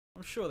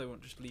I'm sure they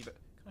won't just leave it.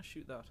 Can I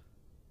shoot that?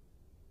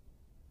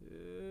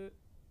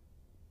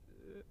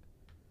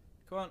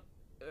 Come on.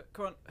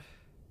 Come on.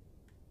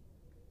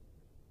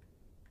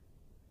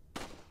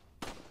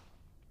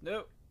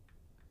 No.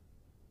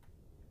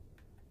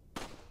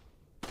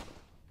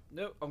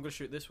 No, I'm gonna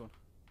shoot this one.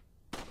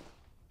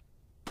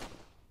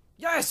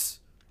 Yes!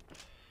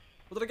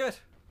 What did I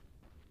get?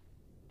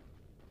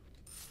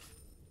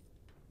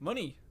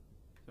 Money.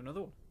 Is there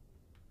another one?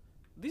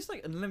 Are these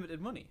like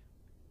unlimited money?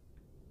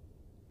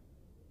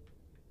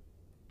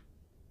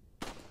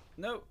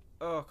 No.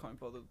 Oh, I can't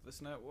bother with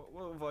this now.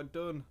 What have I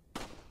done?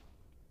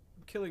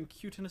 I'm killing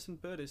cute innocent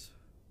birdies.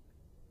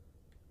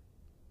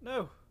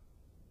 No.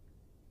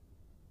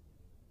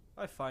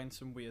 I find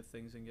some weird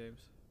things in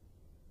games.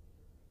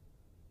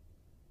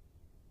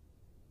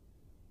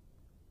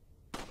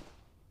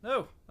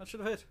 No, that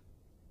should have hit.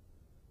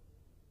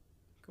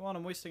 Come on,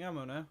 I'm wasting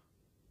ammo now.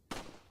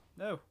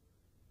 No.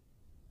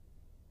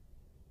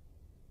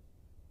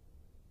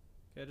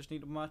 Okay, I just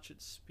need to match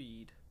its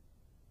speed.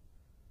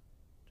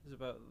 Which is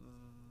about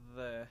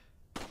there.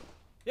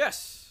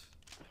 Yes!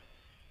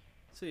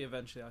 See,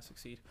 eventually I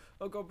succeed.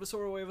 Oh god, but I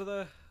saw way over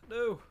there.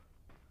 No!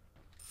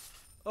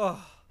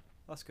 Oh,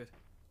 that's good.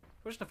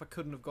 Imagine if I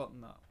couldn't have gotten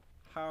that.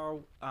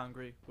 How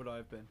angry would I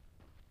have been?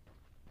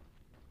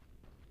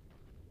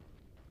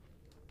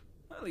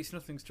 Well, at least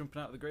nothing's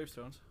jumping out of the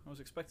gravestones. I was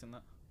expecting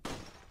that.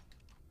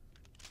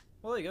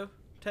 Well, there you go.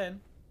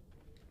 10.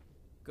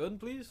 Gun,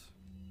 please?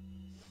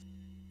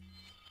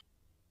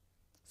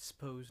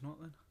 Suppose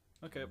not then.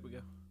 Okay, up we go.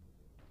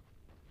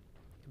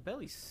 I can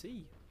barely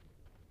see.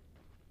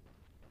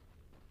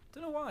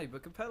 Don't know why,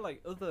 but compared to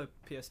like other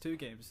PS2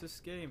 games, this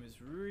game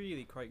is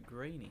really quite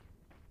grainy.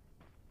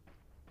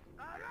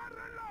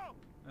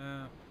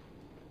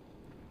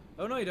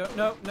 Oh no you don't.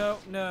 No, no,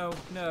 no,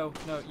 no,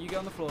 no. You get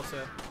on the floor,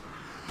 sir.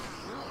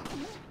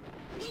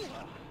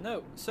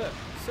 No, sir,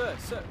 sir,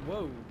 sir.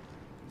 Whoa.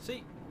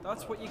 See,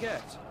 that's what you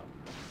get.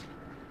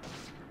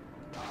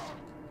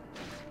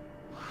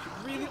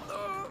 Really?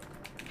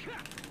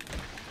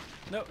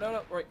 No, no,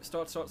 no. Right,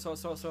 start.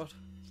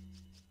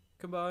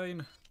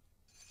 Combine.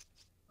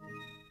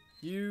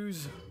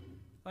 Use.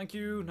 Thank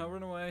you. Now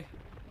run away.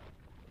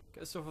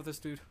 Get stuff off this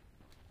dude.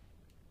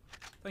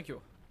 Thank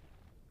you.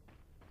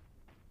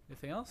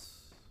 Anything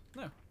else?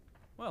 No.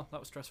 Well, that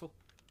was stressful.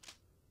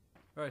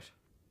 Right.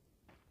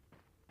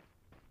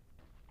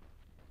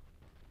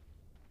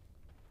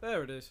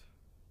 There it is.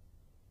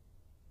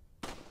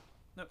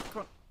 No,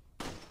 come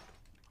on.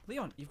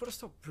 Leon, you've got to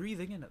stop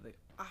breathing in at the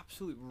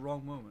absolute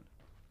wrong moment.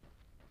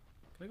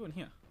 Can I go in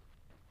here?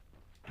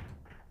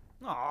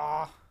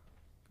 Ah,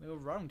 can I go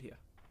around here?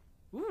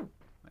 Ooh,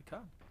 I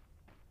can.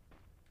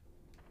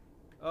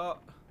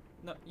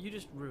 No, you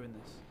just ruined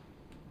this.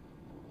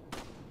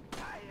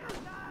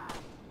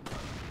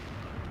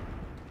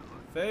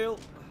 Fail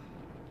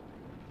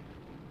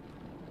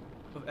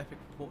of epic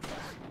proportions.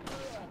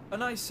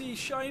 And I see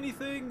shiny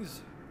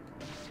things.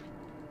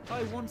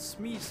 I want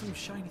me some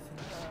shiny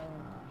things.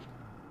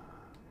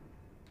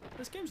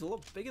 This game's a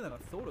lot bigger than I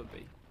thought it'd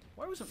be.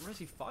 Why wasn't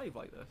Resi 5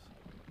 like this?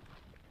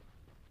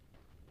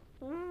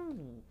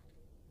 Ooh.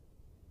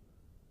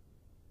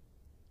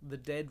 The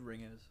Dead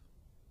Ringers.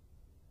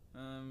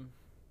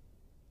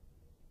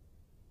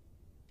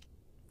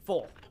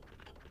 4.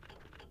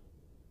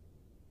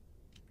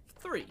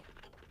 3.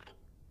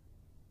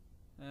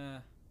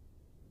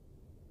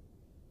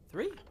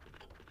 3?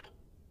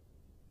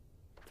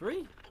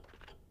 3?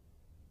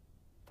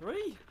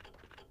 3?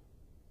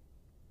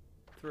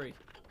 3.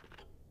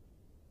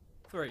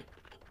 3.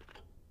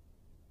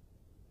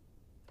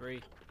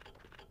 3.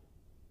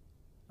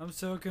 I'm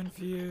so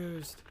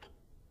confused.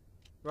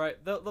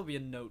 Right, there'll be a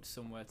note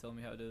somewhere telling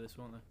me how to do this,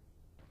 won't there?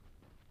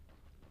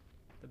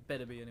 There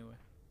better be anyway.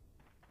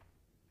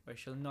 I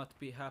shall not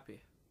be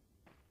happy.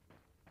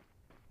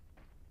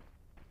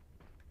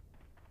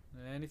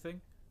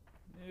 Anything?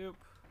 Nope.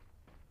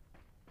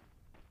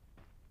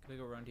 Can I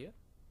go around here?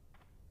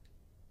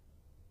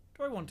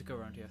 Do I want to go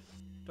around here?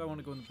 Do I want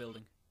to go in the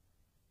building?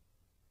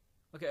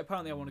 Okay,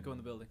 apparently I want to go in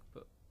the building,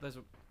 but there's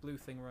a blue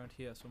thing around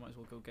here, so I might as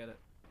well go get it.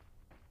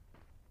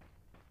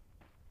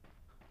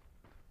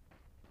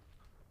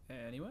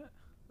 Anywhere?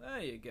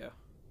 There you go.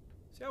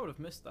 See, I would have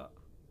missed that.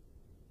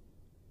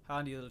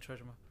 Handy little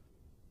treasure map.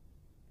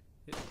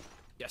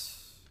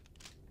 Yes.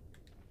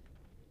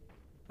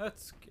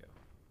 Let's go.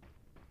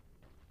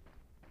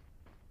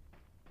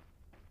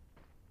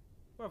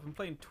 Well, I've been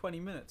playing 20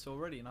 minutes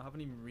already and I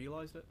haven't even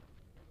realised it.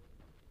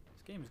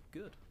 This game is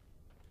good.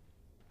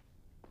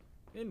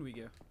 In we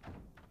go.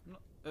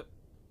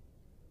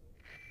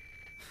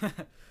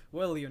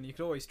 Well, Leon, you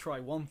could always try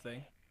one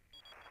thing.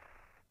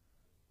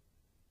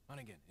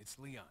 Again, it's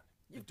Leon.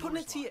 You're putting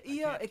it to your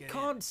ear. It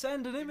can't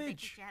send an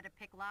image. You had to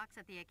pick locks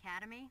at the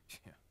academy?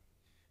 Yeah.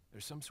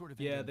 There's some sort of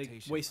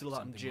they wasted a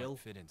lot on Jill.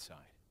 Fit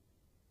inside.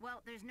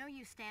 Well, there's no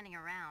use standing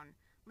around.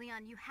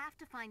 Leon, you have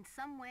to find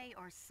some way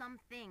or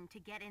something to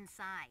get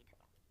inside.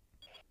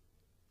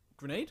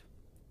 Grenade?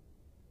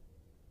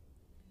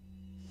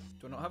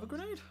 Do I not have a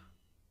grenade?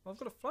 Well, I've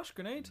got a flash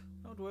grenade.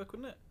 That would work,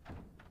 wouldn't it?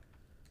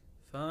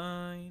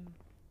 Fine.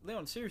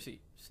 Leon,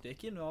 seriously,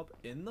 stick your knob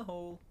in the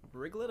hole,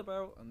 wriggle it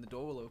about, and the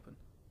door will open.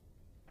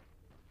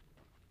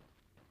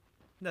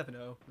 Never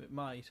know, it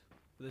might.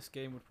 But this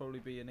game would probably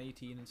be an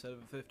 18 instead of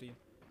a 15.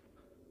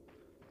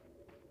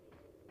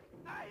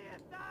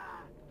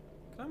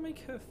 Can I make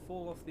her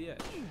fall off the edge?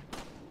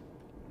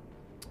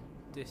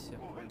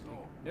 Disappointing.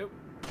 Nope.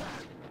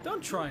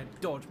 Don't try and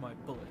dodge my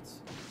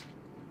bullets.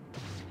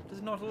 It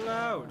is not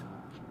allowed.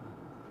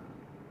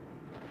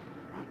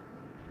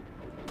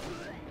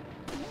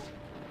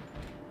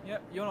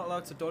 Yep, you're not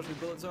allowed to dodge my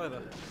bullets either.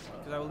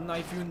 Because I will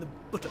knife you in the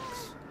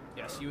buttocks.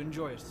 Yes, you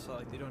enjoy it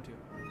slightly, don't you?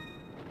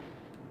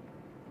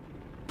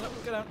 No,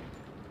 get out.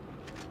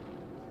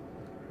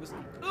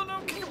 Oh no,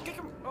 kick him, kick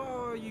him!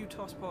 Oh, you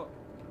tosspot.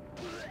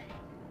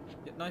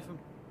 Yeah, knife him.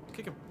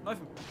 Kick him, knife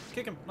him,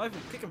 kick him, knife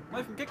him, kick him,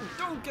 knife him, kick him.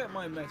 Don't get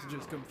my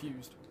messages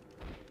confused.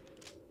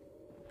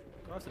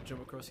 Do I have to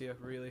jump across here,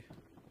 really?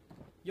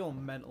 You're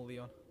mental,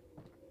 Leon.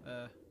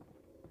 Oh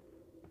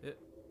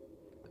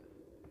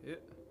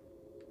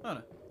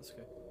no, that's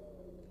okay.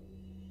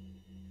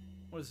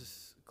 What is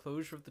this?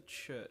 Closure of the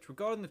church.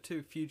 Regarding the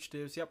two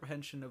fugitives, the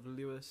apprehension of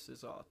Lewis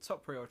is our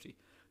top priority.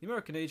 The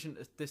American agent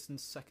is distant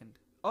second.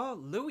 Oh,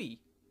 Louis!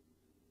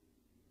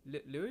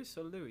 Lewis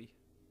or Louis?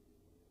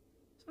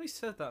 Somebody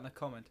said that in a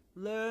comment.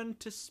 Learn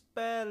to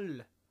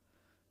spell!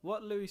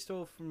 What Louis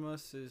stole from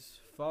us is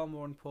far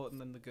more important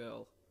than the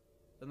girl.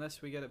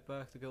 Unless we get it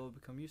back, the girl will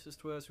become useless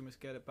to us. We must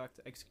get it back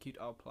to execute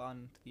our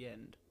plan to the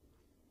end.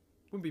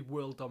 Wouldn't be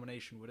world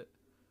domination, would it?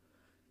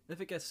 If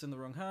it gets in the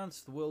wrong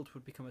hands, the world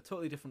would become a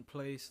totally different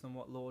place than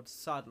what Lord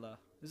Sadler...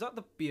 Is that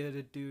the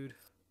bearded dude?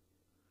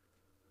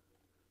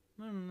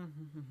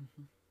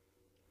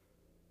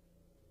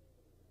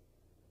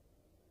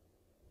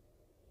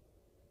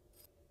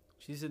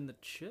 She's in the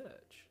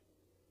church.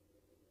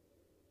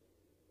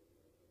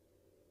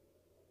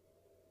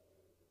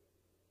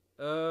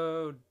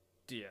 Oh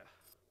dear.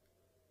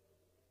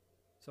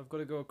 So I've got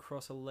to go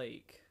across a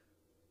lake.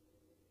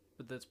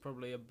 But there's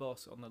probably a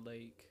boss on the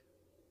lake.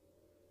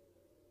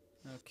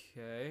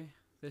 Okay.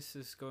 This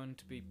is going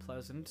to be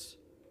pleasant.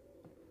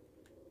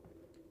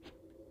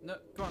 No,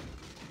 come on.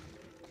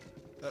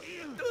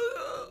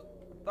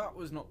 That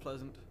was not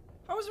pleasant.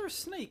 How is there a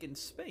snake in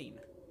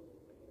Spain?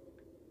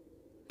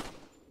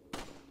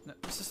 No,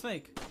 Mr.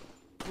 Snake,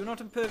 you're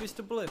not impervious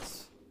to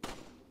bullets.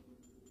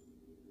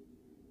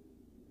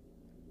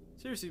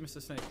 Seriously,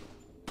 Mr. Snake.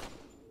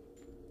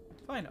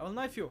 Fine, I'll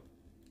knife you.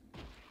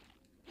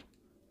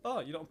 Oh,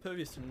 you're not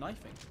impervious to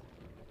knifing.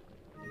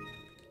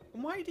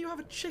 And why do you have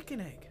a chicken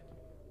egg?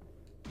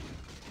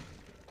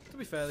 To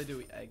be fair, they do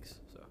eat eggs,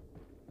 so.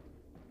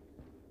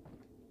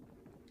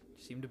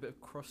 Seemed a bit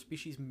of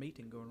cross-species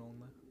mating going on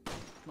there.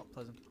 Not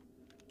pleasant.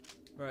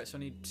 Right, so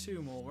I need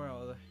two more. Where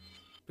are they?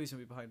 Please don't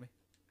be behind me.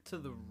 To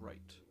the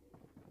right.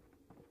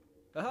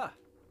 Aha!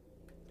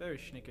 Very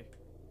sneaky.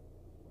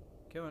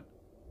 Come on.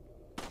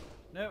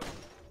 No.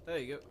 There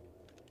you go.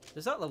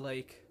 Is that the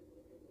lake?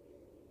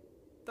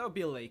 That would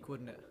be a lake,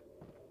 wouldn't it?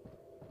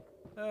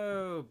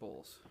 Oh,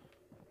 balls.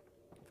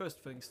 First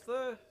things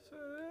first.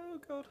 Oh,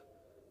 God.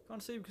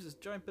 Can't see because it's a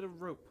giant bit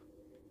of rope.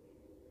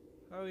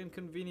 How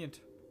inconvenient.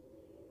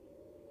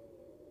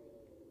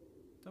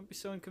 Don't be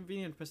so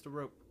inconvenient, Mr.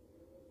 Rope.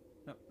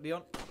 No,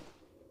 Leon.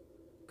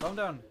 Calm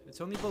down.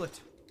 It's only a bullet.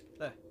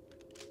 There.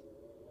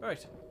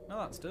 Right. Now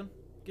that's done.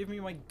 Give me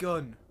my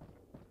gun.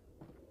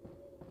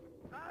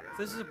 If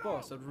this is a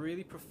boss, I'd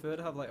really prefer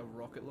to have like a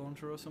rocket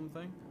launcher or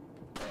something.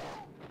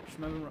 Just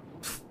remember...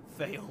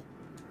 fail.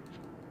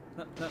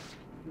 No, no.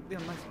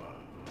 Leon, nice.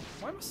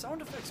 Why are my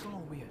sound effects going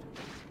all weird?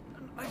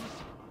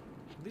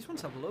 These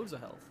ones have loads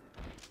of health.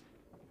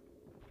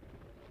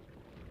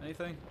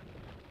 Anything?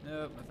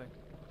 No, nothing.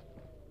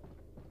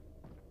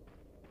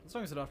 As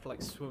long as I don't have to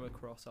like swim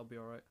across, I'll be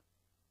alright.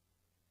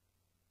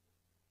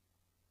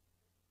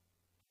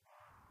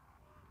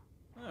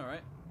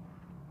 Alright.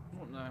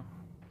 What now?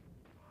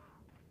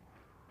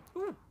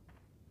 Ooh!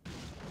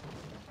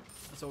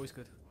 That's always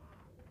good.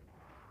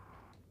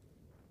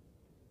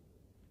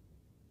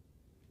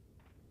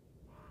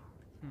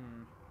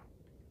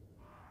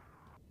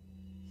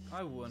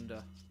 I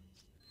wonder.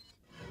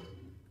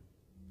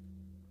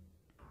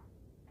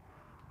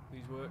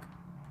 Please work.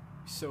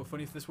 It'd be so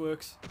funny if this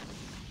works.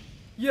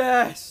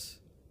 Yes!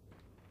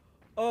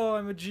 Oh,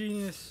 I'm a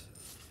genius.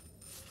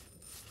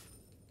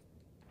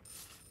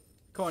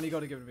 Come on, you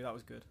gotta give it to me. That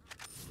was good.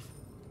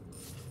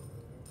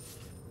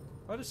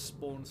 I just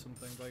spawned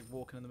something by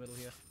walking in the middle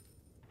here.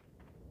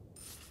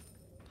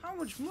 How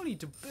much money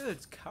do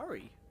birds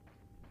carry?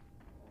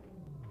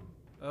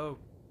 Oh.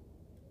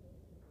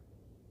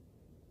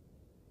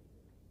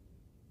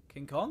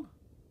 King Kong?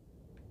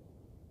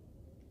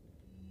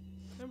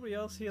 Nobody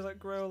else hear that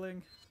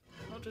growling?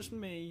 Not just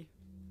me.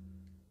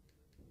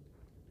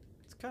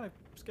 It's kind of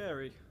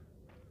scary.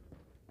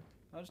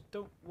 I just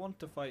don't want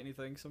to fight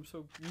anything because I'm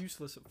so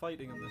useless at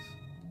fighting on this.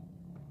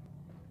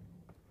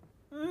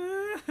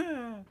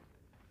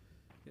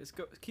 Let's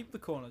go. Keep the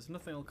corners.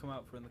 Nothing will come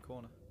out for in the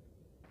corner.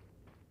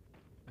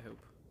 I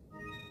hope.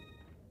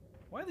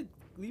 Why are they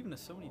leaving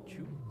us so many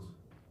jewels?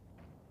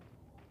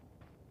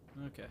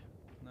 Okay.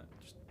 No,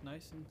 just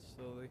nice and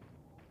slowly.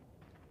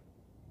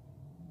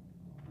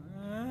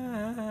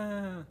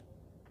 Ah,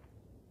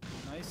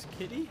 nice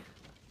kitty.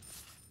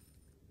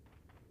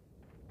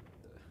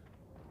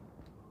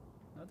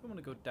 I don't want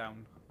to go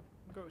down.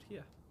 I'll go out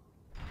here.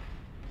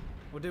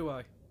 Or do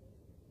I?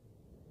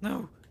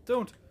 No,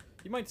 don't!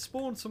 You might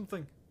spawn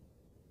something.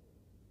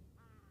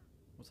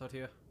 What's out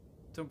here?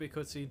 Don't be a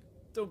cutscene.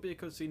 Don't be a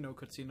cutscene. No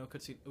cutscene. No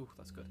cutscene. Ooh,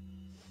 that's good.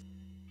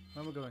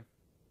 Where am I going?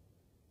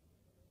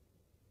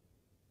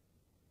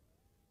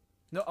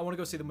 No, I want to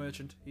go see the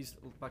merchant. He's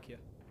back here,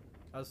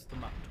 as the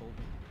map told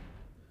me.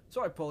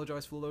 So I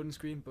apologise for the loading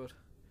screen, but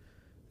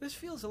this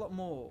feels a lot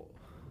more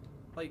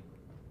like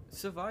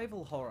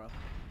survival horror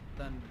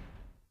than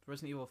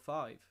Resident Evil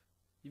 5.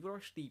 You've got to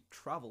actually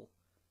travel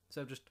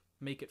instead of just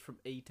make it from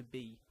A to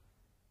B.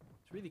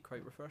 It's really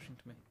quite refreshing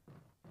to me.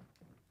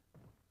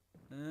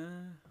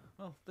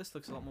 Well, this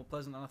looks a lot more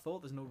pleasant than I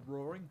thought. There's no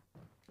roaring.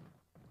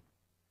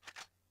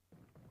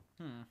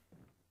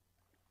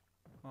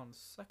 On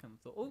second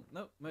thought. Oh,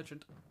 no,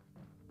 merchant.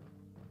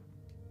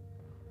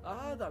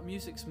 Ah, that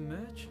music's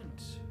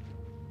merchant.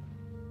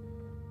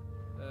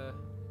 Where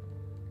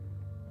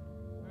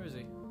is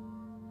he?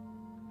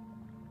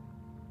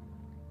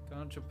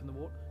 Can't jump in the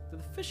water. Do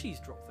the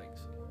fishies drop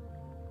things?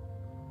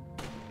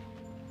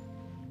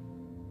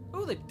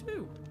 Oh, they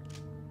do!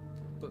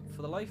 But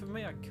for the life of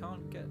me, I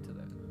can't get to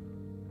them.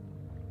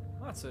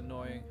 That's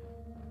annoying.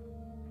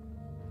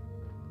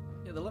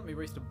 Yeah, they'll let me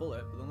waste a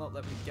bullet, but they'll not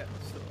let me get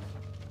the stuff.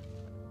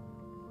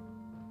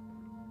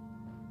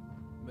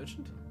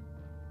 Merchant?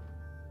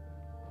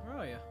 Where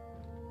are you?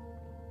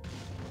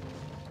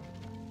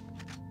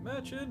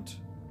 Merchant!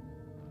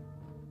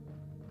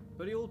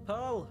 Buddy old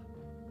pal!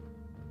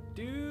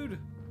 Dude!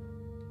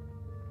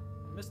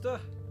 Mister!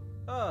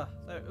 Ah,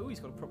 there. Oh, he's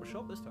got a proper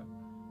shop this time.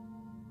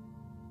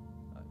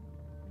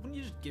 Wouldn't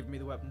you just give me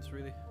the weapons,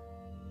 really?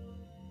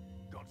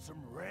 Got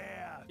some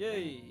rare.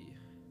 Yay!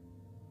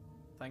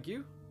 Thank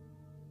you.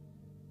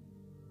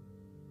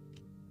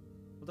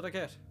 What did I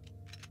get?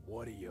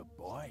 What are you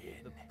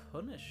buying? The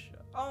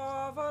Punisher.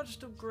 Oh, have I just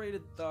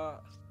upgraded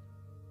that?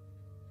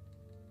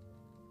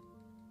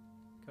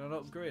 Can I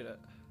not upgrade it?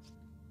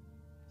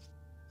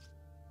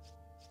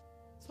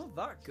 It's not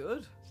that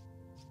good.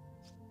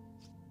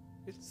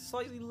 It's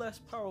slightly less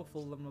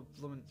powerful than the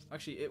blooming...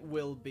 Actually, it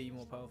will be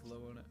more powerful though,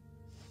 won't it?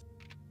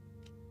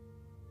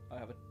 I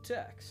have a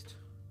text.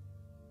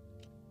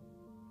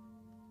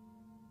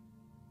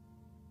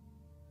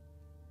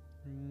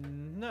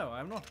 No,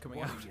 I'm not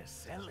coming out. What are you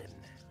selling?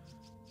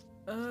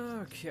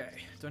 Okay.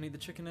 Do I need the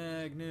chicken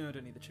egg? No, I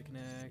don't need the chicken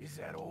egg. Is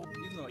that all?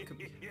 Even though I could...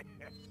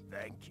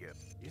 Thank you.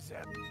 Is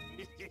that...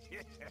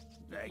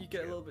 Thank You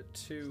get a little bit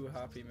too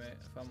happy, mate,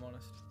 if I'm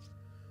honest.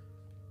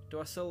 Do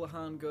I sell the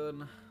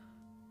handgun?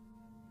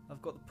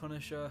 I've got the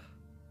Punisher.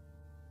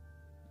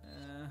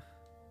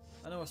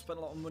 I know I spent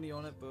a lot of money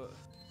on it, but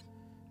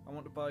I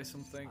want to buy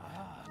something.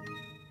 Ah,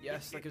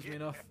 Yes, that gives me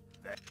enough.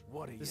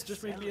 what are This is you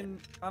just me selling? being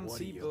What are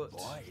antsy, you but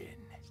buying?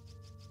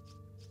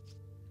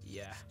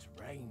 yeah.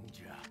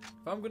 Stranger.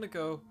 If I'm gonna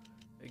go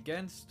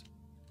against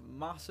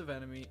massive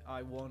enemy,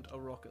 I want a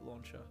rocket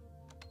launcher.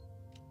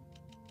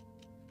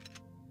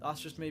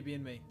 That's just me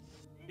being me.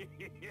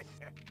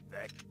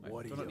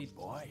 What do are not you need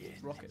buying?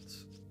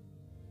 rockets.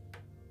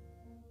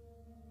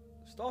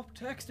 Stop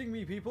texting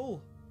me,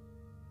 people!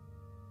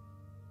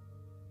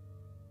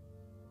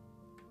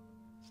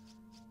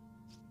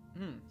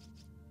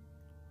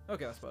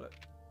 Okay, that's about it.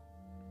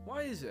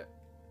 Why is it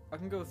I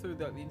can go through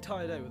the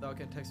entire day without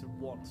getting texted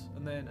once,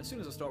 and then as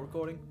soon as I start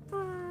recording...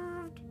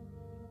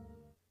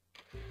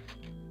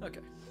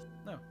 Okay.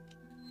 No.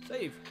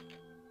 Save.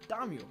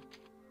 Damn you.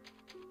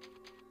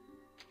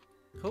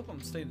 Hope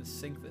I'm staying in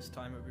sync this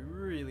time. It would be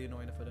really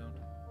annoying if I don't.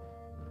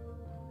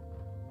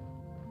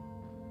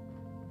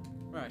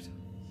 Right.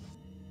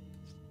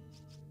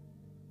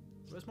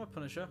 Where's my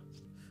Punisher?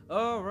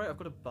 Oh, right, I've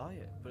got to buy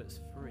it, but it's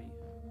free.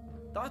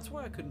 That's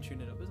why I couldn't tune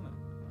it up, isn't it?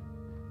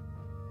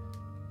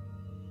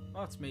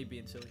 Oh, that's me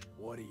being silly.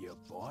 What are you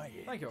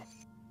buying? Thank you.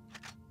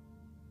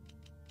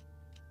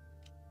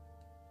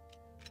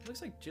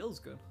 Looks like Jill's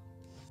good.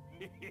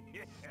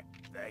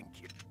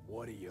 Thank you.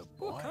 What are you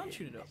Oh, buying? I can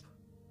tune it up.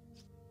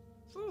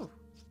 Ooh.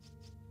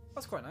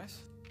 That's quite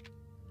nice.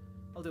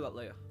 I'll do that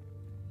later.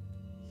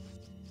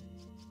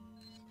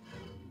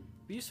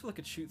 Be useful if I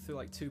could shoot through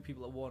like 2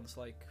 people at once,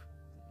 like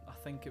I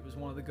think it was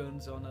one of the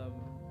guns on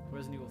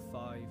Resident Evil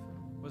 5.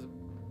 Was it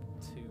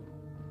 2?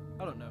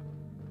 I don't know.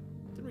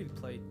 Didn't really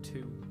play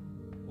 2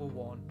 or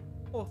 1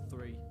 or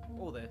 3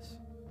 or this.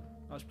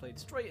 I just played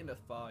straight into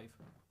 5,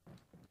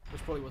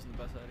 which probably wasn't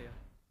the best idea.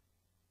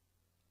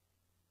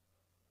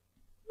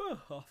 Oh,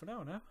 half an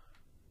hour now.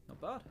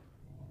 Not bad.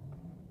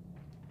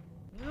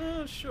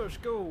 Shush,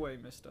 go away,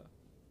 mister.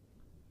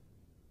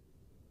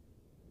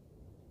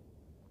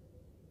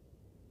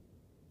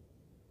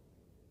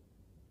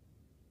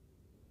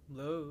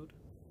 Load.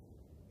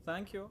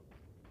 Thank you.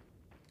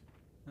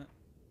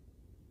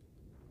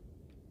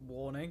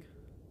 Warning.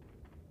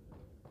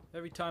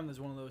 Every time there's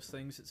one of those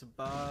things, it's a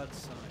bad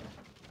sign.